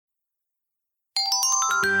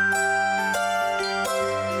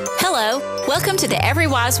Hello, welcome to the Every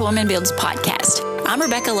Wise Woman Builds podcast. I'm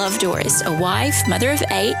Rebecca Love Doris, a wife, mother of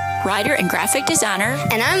 8, writer and graphic designer.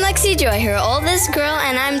 And I'm Lexi Joy, her oldest girl,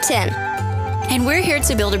 and I'm 10. And we're here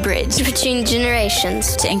to build a bridge between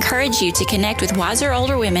generations to encourage you to connect with wiser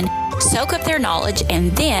older women, soak up their knowledge,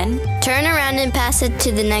 and then turn around and pass it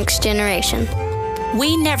to the next generation.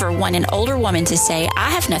 We never want an older woman to say,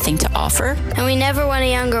 I have nothing to offer. And we never want a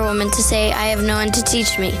younger woman to say, I have no one to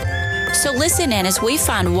teach me. So listen in as we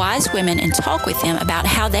find wise women and talk with them about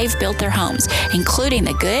how they've built their homes, including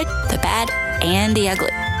the good, the bad, and the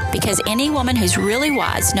ugly. Because any woman who's really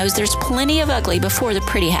wise knows there's plenty of ugly before the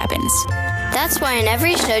pretty happens. That's why in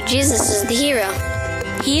every show, Jesus is the hero.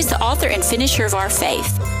 He is the author and finisher of our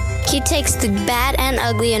faith. He takes the bad and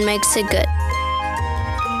ugly and makes it good.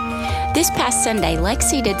 This past Sunday,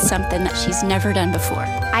 Lexi did something that she's never done before.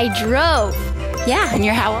 I drove. Yeah, and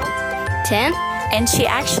you're how old? 10. And she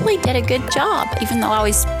actually did a good job, even though I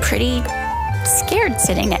was pretty scared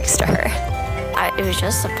sitting next to her. It was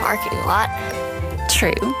just a parking lot.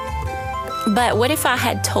 True. But what if I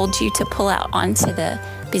had told you to pull out onto the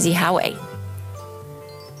busy highway?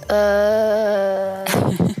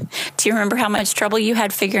 Do you remember how much trouble you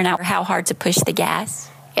had figuring out how hard to push the gas?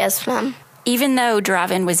 Yes, Mom. Even though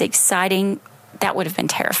driving was exciting, that would have been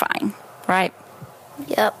terrifying, right?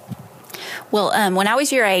 Yep. Well, when I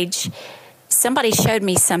was your age, somebody showed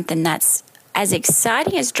me something that's as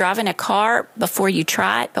exciting as driving a car before you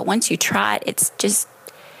try it, but once you try it, it's just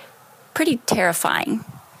pretty terrifying.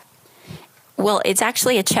 Well, it's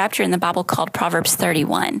actually a chapter in the Bible called Proverbs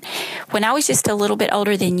 31. When I was just a little bit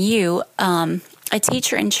older than you, a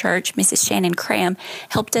teacher in church, Mrs. Shannon Cram,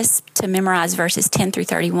 helped us to memorize verses 10 through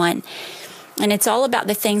 31. And it's all about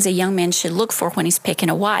the things a young man should look for when he's picking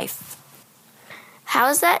a wife. How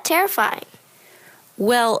is that terrifying?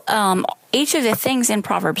 Well, each of the things in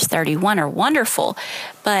Proverbs 31 are wonderful,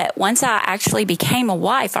 but once I actually became a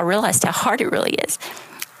wife, I realized how hard it really is.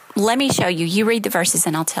 Let me show you. You read the verses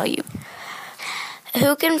and I'll tell you.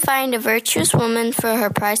 Who can find a virtuous woman, for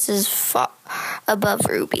her price is far above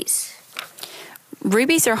rubies?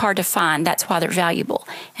 Rubies are hard to find. That's why they're valuable.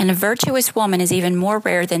 And a virtuous woman is even more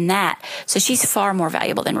rare than that. So she's far more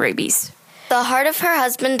valuable than rubies. The heart of her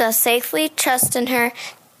husband does safely trust in her,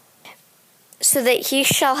 so that he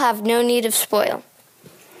shall have no need of spoil.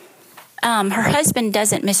 Her husband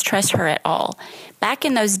doesn't mistrust her at all. Back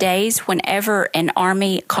in those days, whenever an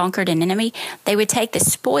army conquered an enemy, they would take the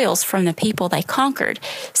spoils from the people they conquered.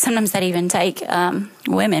 Sometimes they'd even take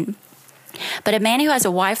women. But a man who has a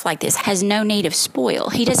wife like this has no need of spoil.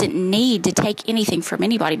 He doesn't need to take anything from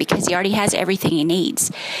anybody because he already has everything he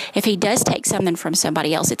needs. If he does take something from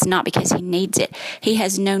somebody else, it's not because he needs it. He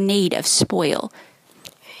has no need of spoil.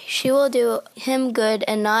 She will do him good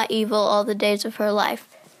and not evil all the days of her life.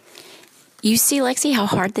 You see, Lexi, how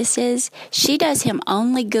hard this is? She does him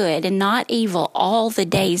only good and not evil all the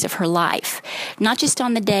days of her life. Not just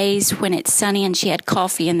on the days when it's sunny and she had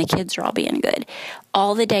coffee and the kids are all being good.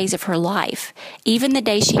 All the days of her life. Even the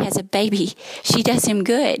day she has a baby, she does him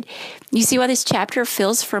good. You see why this chapter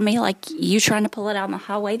feels for me like you trying to pull it out on the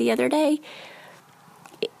highway the other day?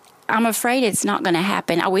 I'm afraid it's not going to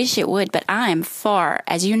happen. I wish it would, but I am far,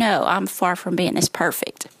 as you know, I'm far from being this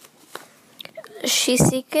perfect. She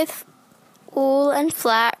seeketh wool and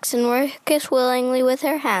flax, and worketh willingly with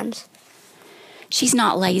her hands. She's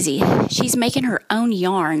not lazy. She's making her own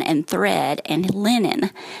yarn and thread and linen.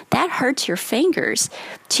 That hurts your fingers.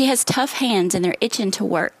 She has tough hands, and they're itching to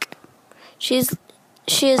work. She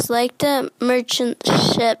is like the merchant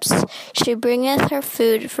ships. She bringeth her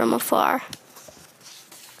food from afar.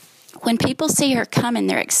 When people see her coming,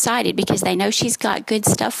 they're excited because they know she's got good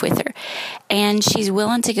stuff with her, and she's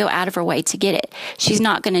willing to go out of her way to get it. She's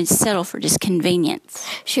not going to settle for just convenience.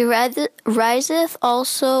 She riseth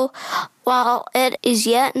also while it is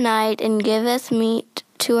yet night, and giveth meat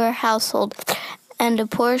to her household, and a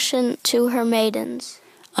portion to her maidens.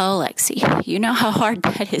 Oh, Lexi, you know how hard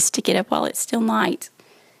that is to get up while it's still night.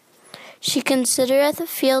 She considereth a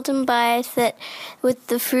field and buyeth it. With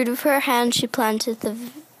the fruit of her hand she planteth the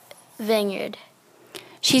vineyard.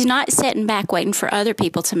 She's not sitting back waiting for other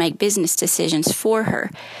people to make business decisions for her.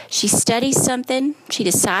 She studies something, she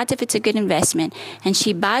decides if it's a good investment, and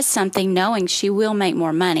she buys something knowing she will make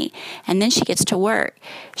more money. And then she gets to work.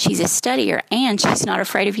 She's a studier, and she's not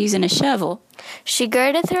afraid of using a shovel. She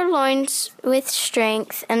girdeth her loins with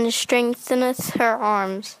strength, and strengtheneth her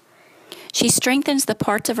arms. She strengthens the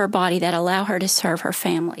parts of her body that allow her to serve her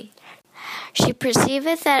family. She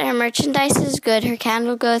perceiveth that her merchandise is good, her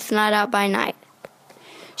candle goeth not out by night.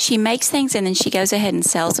 She makes things and then she goes ahead and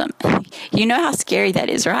sells them. You know how scary that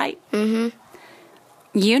is, right? Mm-hmm.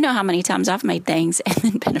 You know how many times I've made things and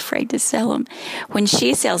then been afraid to sell them. When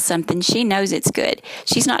she sells something, she knows it's good.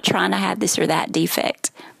 She's not trying to have this or that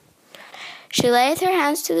defect. She layeth her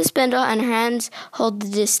hands to the spindle, and her hands hold the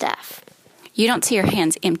distaff. You don't see her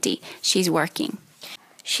hands empty. She's working.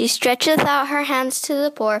 She stretcheth out her hands to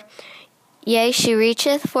the poor. Yea, she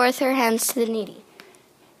reacheth forth her hands to the needy.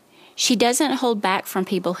 She doesn't hold back from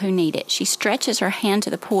people who need it. She stretches her hand to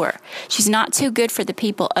the poor. She's not too good for the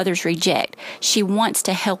people others reject. She wants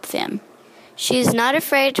to help them. She is not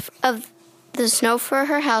afraid of the snow for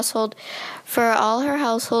her household, for all her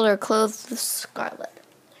household are clothed with scarlet.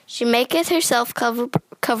 She maketh herself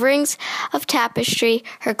coverings of tapestry.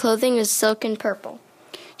 Her clothing is silk and purple.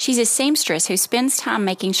 She's a seamstress who spends time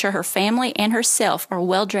making sure her family and herself are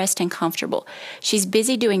well-dressed and comfortable. She's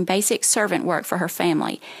busy doing basic servant work for her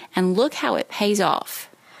family, and look how it pays off.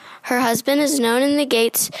 Her husband is known in the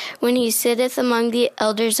gates when he sitteth among the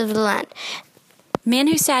elders of the land. Men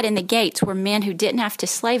who sat in the gates were men who didn't have to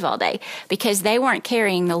slave all day because they weren't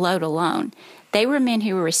carrying the load alone. They were men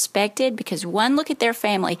who were respected because one look at their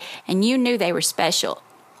family and you knew they were special.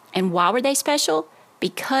 And why were they special?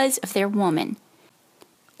 Because of their woman.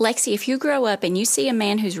 Lexi, if you grow up and you see a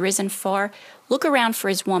man who's risen far, look around for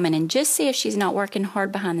his woman and just see if she's not working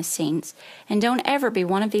hard behind the scenes. And don't ever be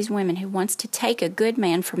one of these women who wants to take a good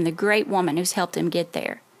man from the great woman who's helped him get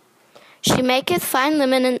there. She maketh fine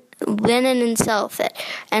linen and selleth it,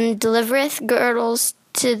 and delivereth girdles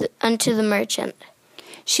unto the merchant.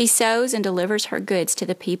 She sows and delivers her goods to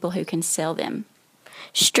the people who can sell them.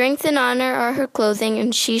 Strength and honor are her clothing,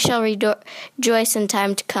 and she shall rejoice in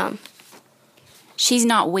time to come. She's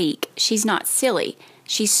not weak. She's not silly.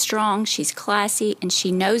 She's strong. She's classy, and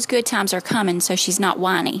she knows good times are coming, so she's not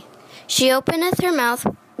whiny. She openeth her mouth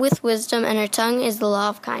with wisdom, and her tongue is the law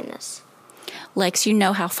of kindness. Lex, you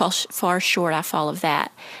know how far short I fall of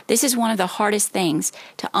that. This is one of the hardest things,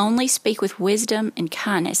 to only speak with wisdom and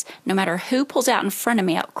kindness, no matter who pulls out in front of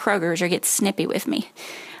me at Kroger's or gets snippy with me.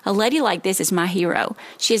 A lady like this is my hero.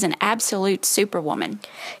 She is an absolute superwoman.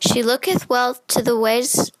 She looketh well to the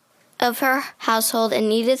ways of her household,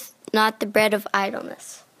 and eateth not the bread of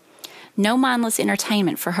idleness. No mindless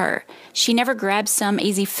entertainment for her. She never grabs some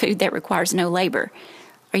easy food that requires no labor.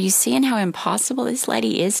 Are you seeing how impossible this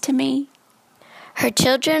lady is to me? Her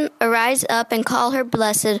children arise up and call her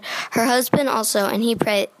blessed, her husband also, and he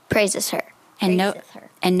praises her. And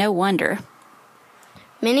no wonder.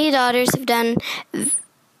 Many daughters have done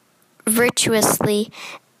virtuously,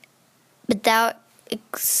 but thou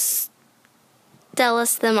excellest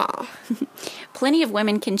them all. Plenty of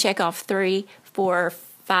women can check off 3, 4,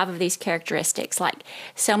 5 of these characteristics. Like,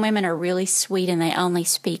 some women are really sweet and they only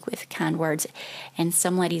speak with kind words, and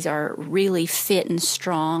some ladies are really fit and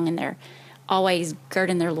strong and they're always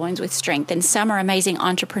girding their loins with strength. And some are amazing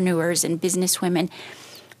entrepreneurs and businesswomen,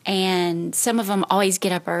 and some of them always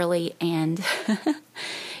get up early and,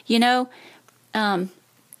 and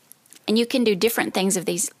you can do different things of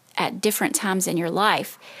these at different times in your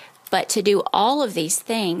life. But to do all of these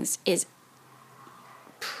things is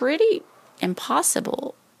pretty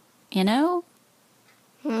impossible,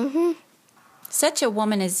 Mm-hmm. Such a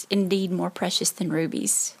woman is indeed more precious than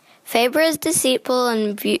rubies. Favor is deceitful,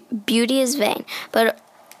 and beauty is vain, but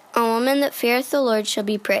a woman that feareth the Lord shall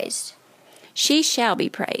be praised. She shall be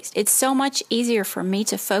praised. It's so much easier for me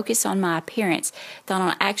to focus on my appearance than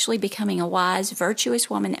on actually becoming a wise, virtuous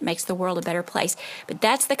woman that makes the world a better place. But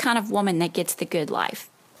that's the kind of woman that gets the good life.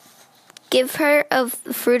 Give her of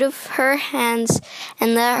the fruit of her hands,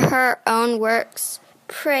 and let her own works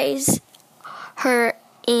praise her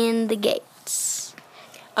in the gates.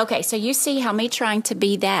 Okay, so you see how me trying to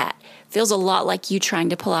be that feels a lot like you trying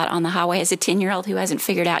to pull out on the highway as a 10-year-old who hasn't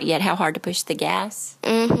figured out yet how hard to push the gas.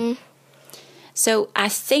 Mm-hmm. So I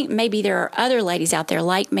think maybe there are other ladies out there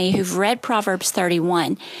like me who've read Proverbs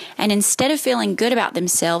 31, and instead of feeling good about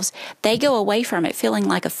themselves, they go away from it feeling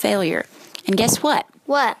like a failure. And guess what?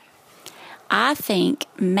 What? I think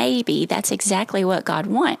maybe that's exactly what God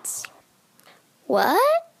wants.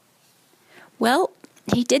 What? Well,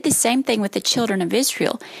 He did the same thing with the children of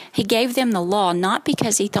Israel. He gave them the law not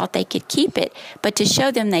because He thought they could keep it, but to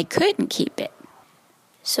show them they couldn't keep it.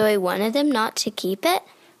 So He wanted them not to keep it?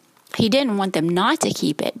 He didn't want them not to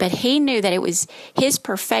keep it, but He knew that it was His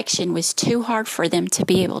perfection was too hard for them to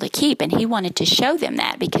be able to keep, and He wanted to show them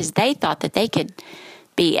that because they thought that they could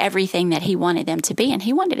be everything that He wanted them to be, and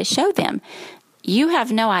He wanted to show them, you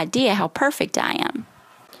have no idea how perfect I am.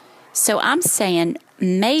 So I'm saying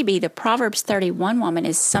maybe the Proverbs 31 woman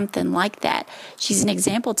is something like that. She's an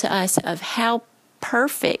example to us of how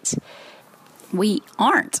perfect we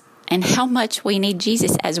aren't and how much we need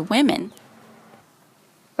Jesus as women.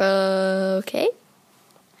 Okay.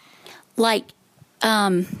 Like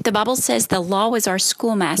the Bible says, the law was our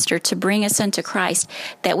schoolmaster to bring us unto Christ,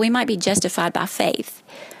 that we might be justified by faith.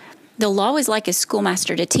 The law was like a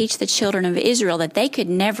schoolmaster to teach the children of Israel that they could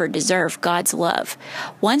never deserve God's love.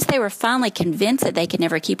 Once they were finally convinced that they could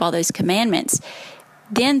never keep all those commandments,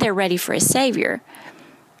 then they're ready for a Savior.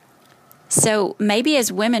 So maybe as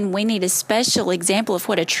women, we need a special example of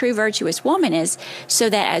what a true virtuous woman is, so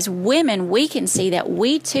that as women, we can see that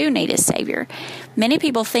we too need a Savior. Many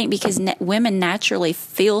people think because women naturally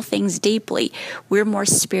feel things deeply, we're more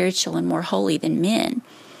spiritual and more holy than men.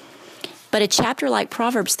 But a chapter like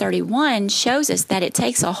Proverbs 31 shows us that it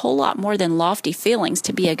takes a whole lot more than lofty feelings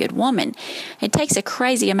to be a good woman. It takes a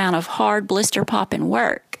crazy amount of hard blister-popping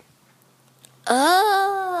work.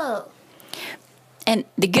 Oh. And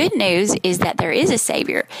the good news is that there is a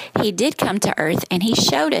Savior. He did come to earth, and he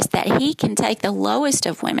showed us that he can take the lowest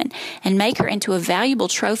of women and make her into a valuable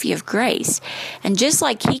trophy of grace. And just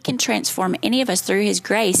like he can transform any of us through his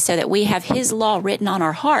grace so that we have his law written on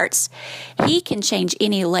our hearts, he can change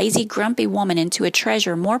any lazy, grumpy woman into a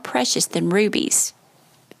treasure more precious than rubies.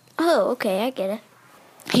 Oh, okay, I get it.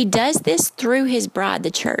 He does this through his bride,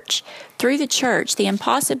 the church. Through the church, the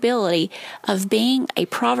impossibility of being a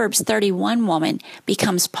Proverbs 31 woman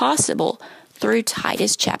becomes possible through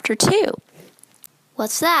Titus chapter 2.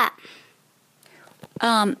 What's that?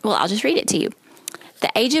 Well, I'll just read it to you.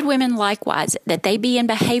 The aged women likewise, that they be in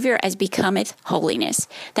behavior as becometh holiness.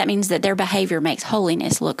 That means that their behavior makes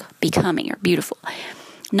holiness look becoming or beautiful.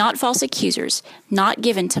 Not false accusers, not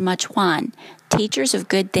given to much wine, teachers of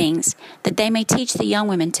good things, that they may teach the young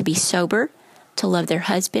women to be sober, to love their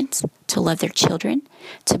husbands, to love their children,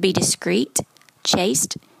 to be discreet,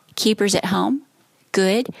 chaste, keepers at home,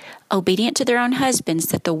 good, obedient to their own husbands,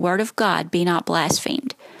 that the word of God be not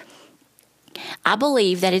blasphemed. I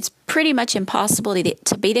believe that it's pretty much impossible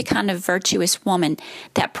to be the kind of virtuous woman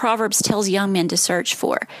that Proverbs tells young men to search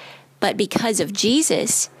for. But because of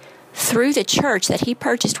Jesus, through the church that he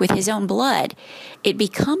purchased with his own blood, it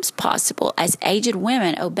becomes possible as aged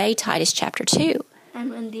women obey Titus chapter 2. And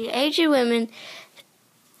when the aged women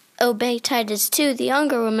obey Titus 2, the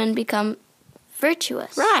younger women become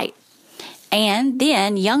virtuous. Right. And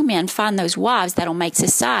then young men find those wives that'll make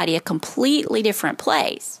society a completely different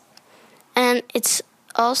place. And it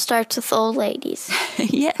all starts with old ladies.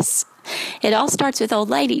 Yes. It all starts with old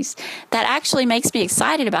ladies. That actually makes me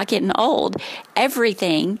excited about getting old.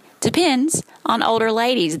 Everything depends on older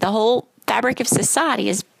ladies. The whole fabric of society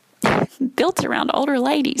is built around older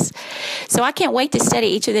ladies. So I can't wait to study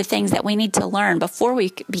each of the things that we need to learn before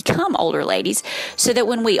we become older ladies, so that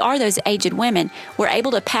when we are those aged women, we're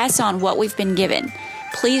able to pass on what we've been given.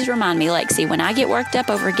 Please remind me, Lexi, when I get worked up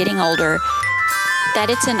over getting older, that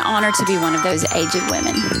it's an honor to be one of those aged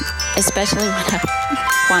women, especially when I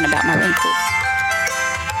whine about my wrinkles.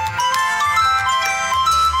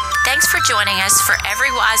 Thanks for joining us for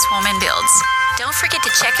Every Wise Woman Builds. Don't forget to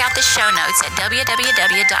check out the show notes at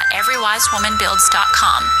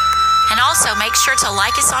www.everywisewomanbuilds.com. And also make sure to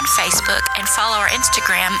like us on Facebook and follow our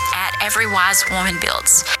Instagram at Every Wise Woman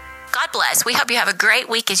Builds. God bless. We hope you have a great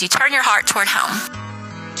week as you turn your heart toward home.